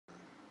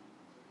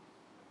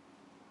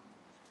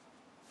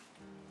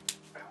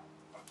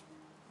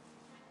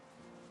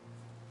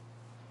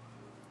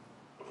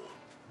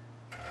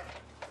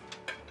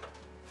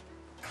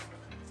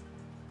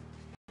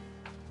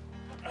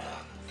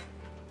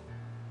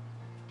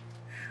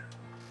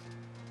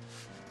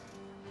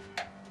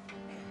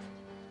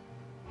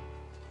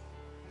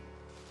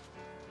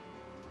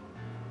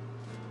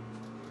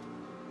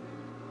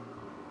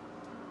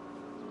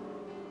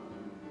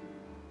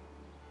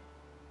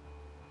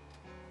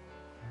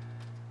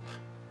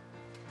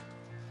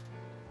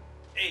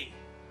Hey,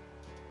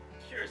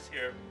 Curious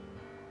here,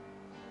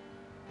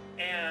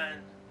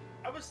 and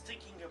I was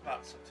thinking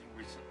about something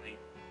recently.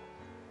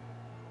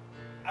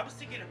 I was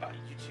thinking about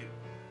YouTube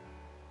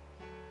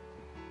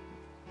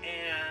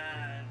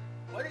and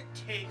what it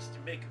takes to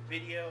make a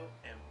video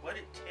and what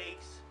it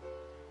takes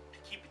to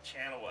keep a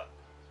channel up.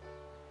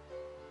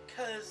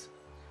 Because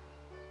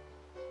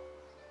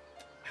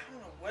I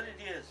don't know what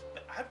it is,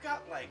 but I've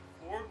got like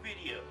 4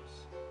 videos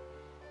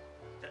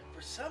that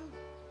for some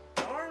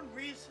darn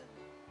reason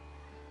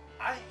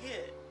I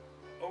hit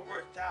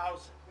over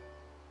 1,000.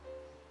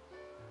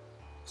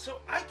 So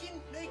I can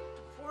make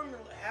the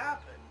formula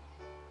happen,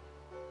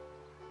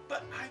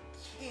 but I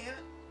can't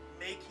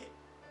make it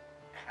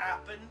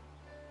happen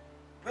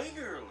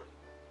regularly.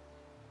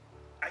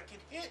 I can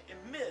hit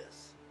and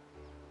miss.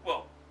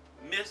 Well,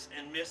 miss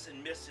and miss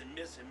and miss and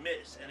miss and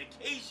miss and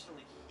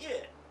occasionally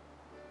hit.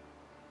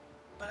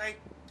 But I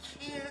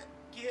can't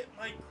get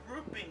my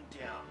grouping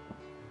down.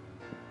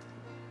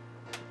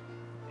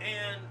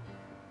 And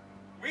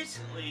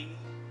recently,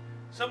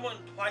 someone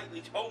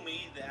politely told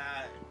me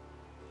that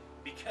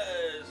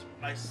because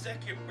my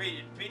second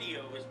rated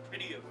video is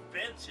pretty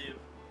offensive,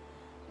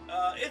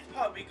 it's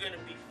probably going to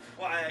be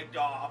flagged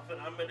off and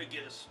I'm going to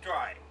get a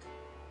strike.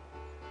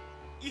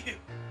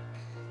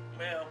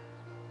 Well,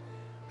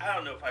 I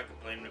don't know if I could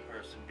blame the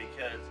person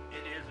because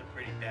it is a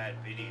pretty bad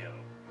video.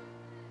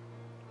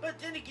 But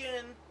then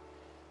again,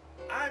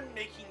 I'm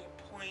making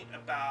a point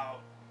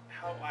about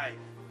how I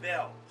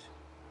felt,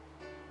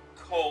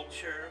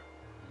 culture,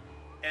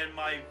 and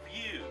my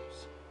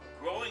views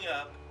growing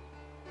up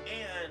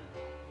and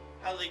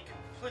how they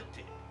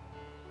conflicted.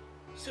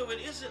 So it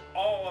isn't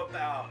all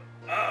about,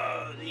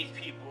 oh, these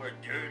people are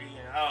dirty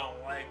and I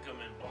don't like them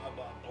and blah,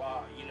 blah,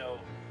 blah.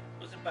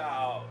 It was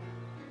about,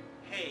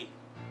 hey,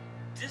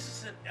 this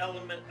is an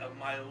element of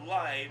my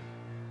life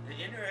that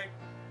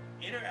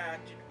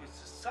interacted with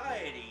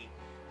society,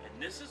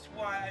 and this is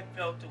why I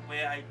felt the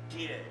way I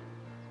did.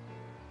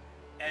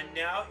 And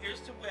now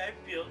here's the way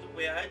I feel the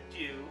way I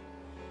do,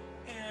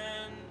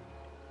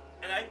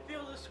 and I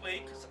feel this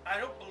way because I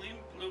don't believe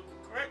in political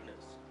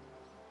correctness.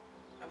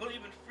 I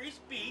believe in free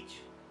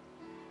speech,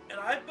 and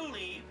I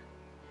believe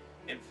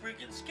in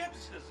freaking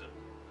skepticism.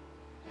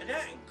 And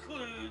that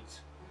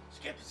includes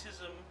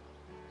skepticism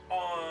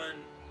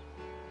on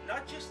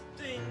not just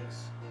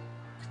things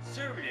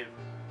conservative,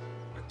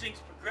 but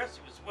things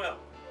progressive as well.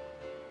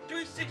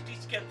 360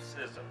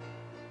 skepticism.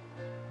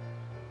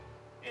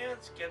 And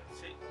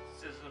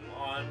skepticism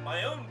on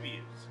my own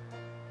views.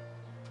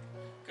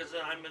 Because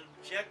I'm an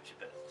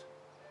objectivist.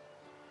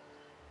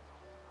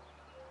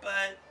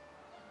 But,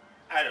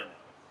 I don't know.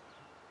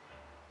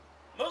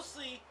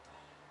 Mostly,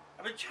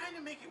 I've been trying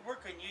to make it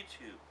work on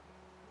YouTube.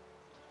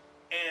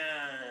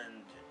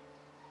 And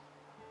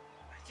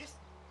I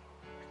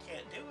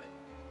can't do it.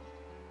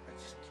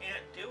 I just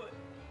can't do it.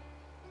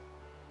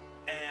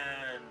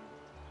 And,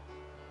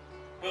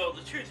 well,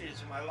 the truth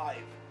is, in my life,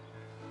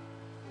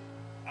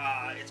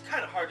 it's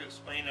kind of hard to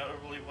explain. I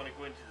don't really want to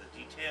go into the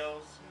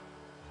details.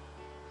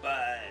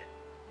 But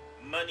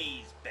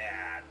money's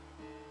bad.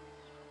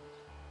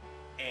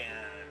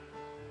 And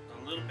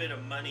the little bit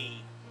of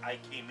money I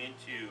came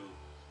into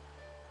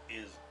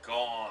is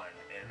gone.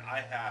 And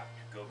I have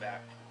to go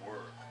back to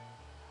work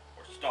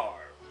or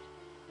starve.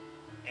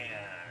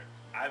 And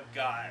I've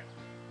got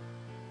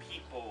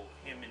people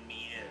hemming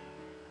me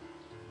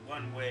in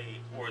one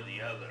way or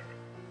the other.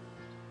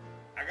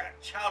 I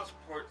got child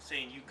support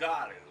saying you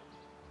gotta.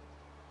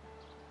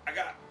 I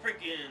got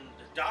freaking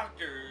the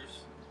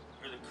doctors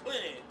or the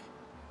clinic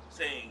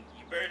saying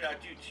you better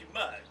not do too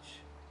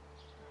much.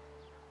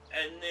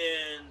 And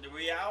then the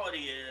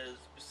reality is,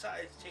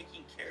 besides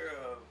taking care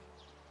of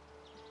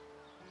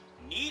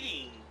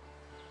needing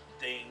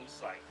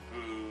things like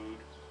food,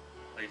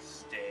 place to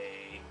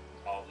stay,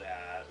 all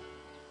that,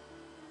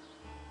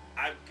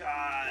 I've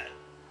got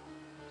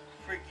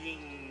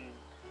freaking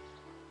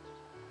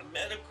a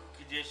medical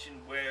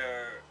condition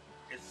where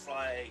it's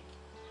like,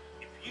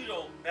 if you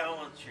don't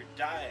balance your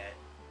diet,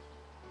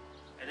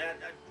 and that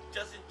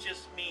doesn't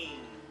just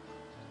mean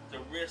the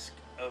risk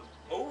of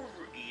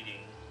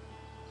overeating,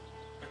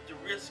 but the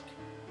risk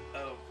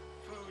of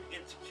food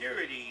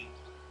insecurity,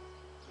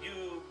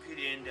 you could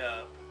end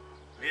up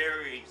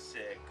very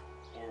sick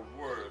or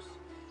worse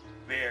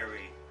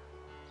very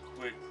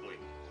quickly.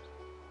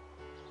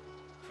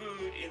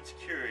 Food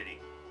insecurity,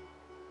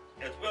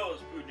 as well as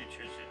food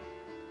nutrition,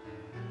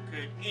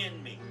 could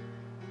end me.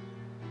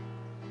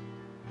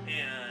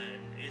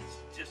 And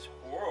it's just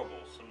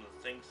horrible, some of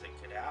the things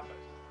that could happen.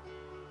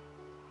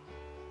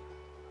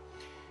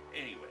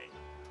 Anyway,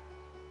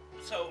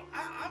 so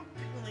I'm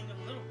feeling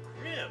a little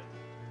grim.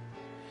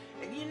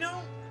 And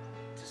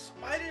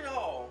despite it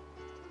all,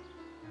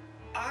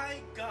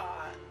 I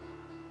got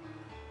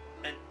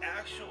an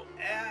actual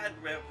ad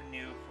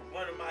revenue for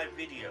one of my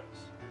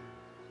videos.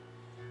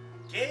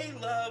 Gay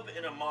love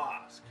in a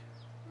mosque.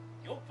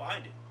 You'll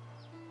find it.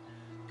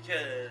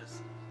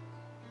 Because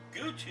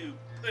YouTube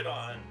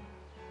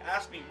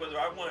asked me whether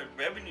I wanted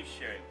revenue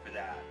sharing for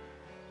that.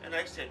 And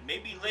I said,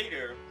 maybe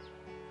later,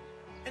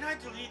 and I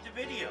deleted the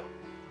video.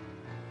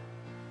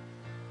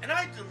 And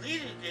I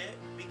deleted it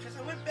because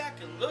I went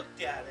back and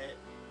looked at it,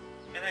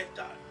 and I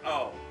thought,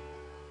 oh,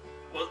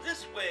 well,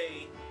 this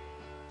way,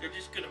 they're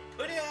just going to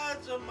put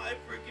ads on my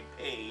freaking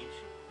page.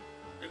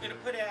 They're going to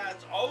put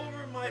ads all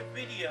over my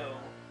video,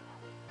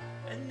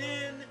 and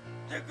then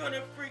they're going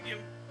to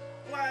freaking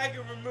flag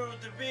and remove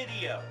the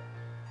video.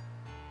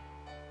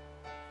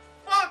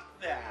 Fuck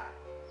that.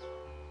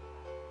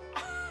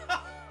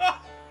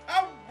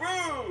 How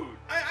rude.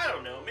 I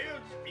don't know. Maybe I'll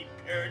just be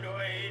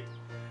paranoid.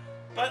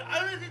 But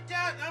other than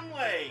that, I'm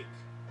like,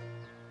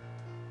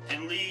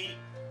 delete.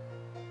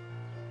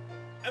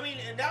 I mean,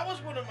 and that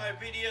was one of my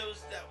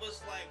videos that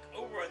was like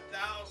over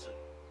 1,000.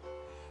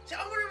 See,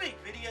 I want to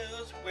make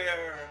videos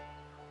where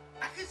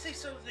I can say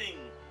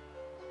something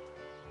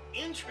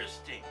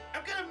interesting.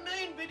 I've got a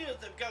million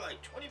videos. I've got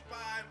like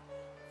 25,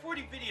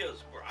 40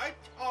 videos where I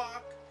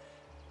talk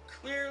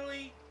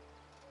clearly,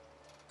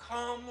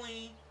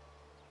 calmly,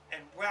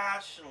 and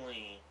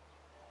rationally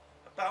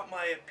about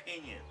my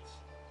opinions.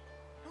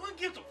 No one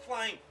gives a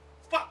flying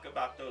fuck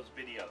about those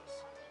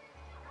videos.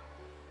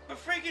 But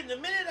freaking the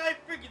minute I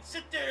freaking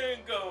sit there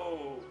and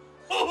go,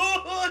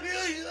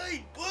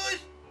 hey, Bush,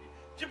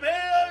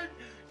 Japan,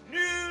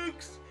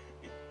 nukes,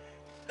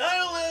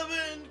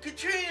 9/11,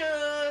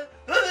 Katrina,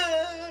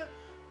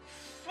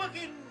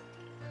 fucking,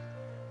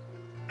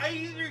 I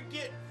either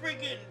get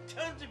freaking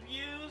tons of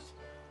views,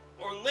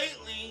 or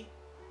lately,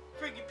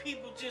 freaking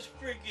people just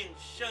freaking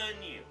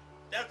shun you.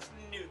 That's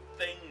the new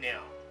thing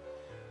now.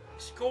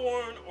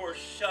 Scorn or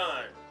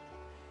shun.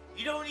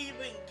 You don't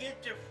even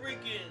get to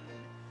freaking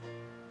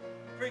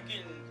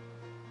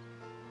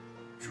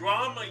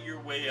drama your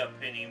way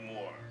up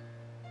anymore.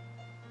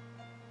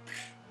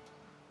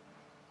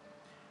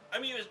 I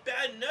mean, it was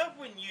bad enough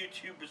when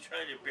YouTube was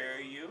trying to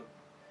bury you.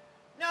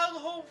 Now the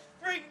whole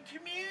freaking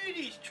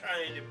community's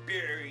trying to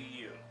bury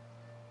you.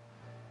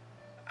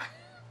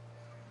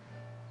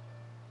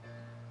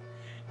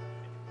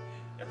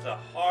 It's a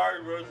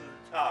hard road to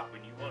the top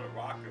when you want to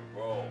rock and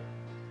roll.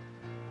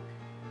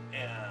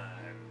 And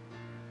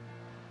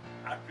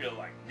I feel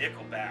like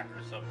Nickelback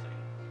or something.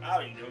 I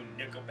don't even know who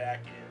Nickelback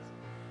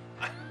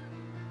is.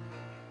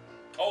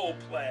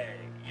 Coldplay,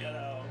 you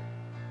know.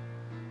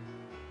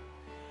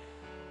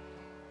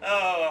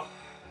 Oh,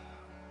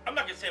 I'm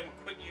not going to say I'm going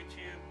to quit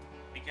YouTube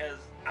because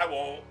I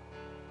won't.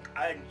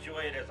 I enjoy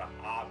it as a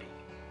hobby.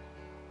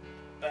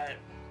 But,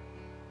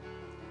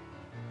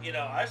 you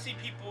know, I see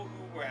people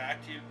who were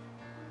active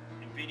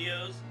in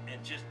videos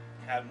and just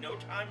have no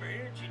time or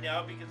energy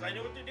now because I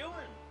know what they're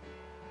doing.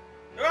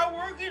 They're out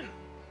working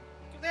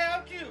because they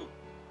have to.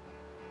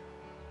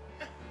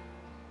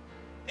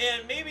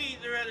 And maybe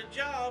they're at a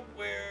job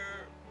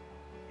where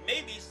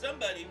maybe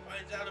somebody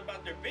finds out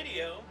about their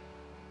video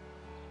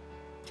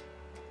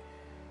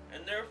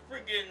and they're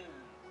friggin'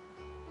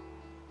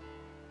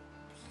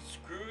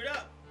 screwed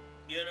up,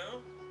 you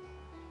know?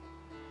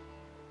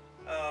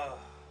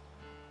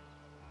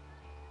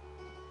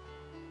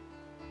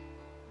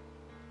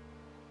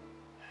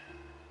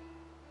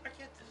 Why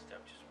can't this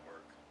stuff just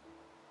work?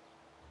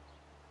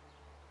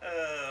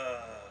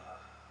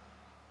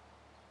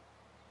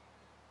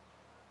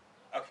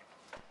 Okay.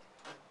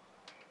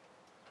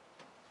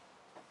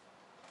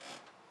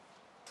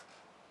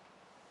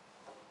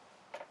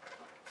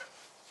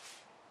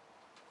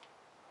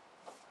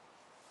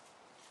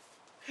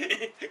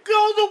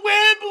 Go the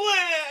way!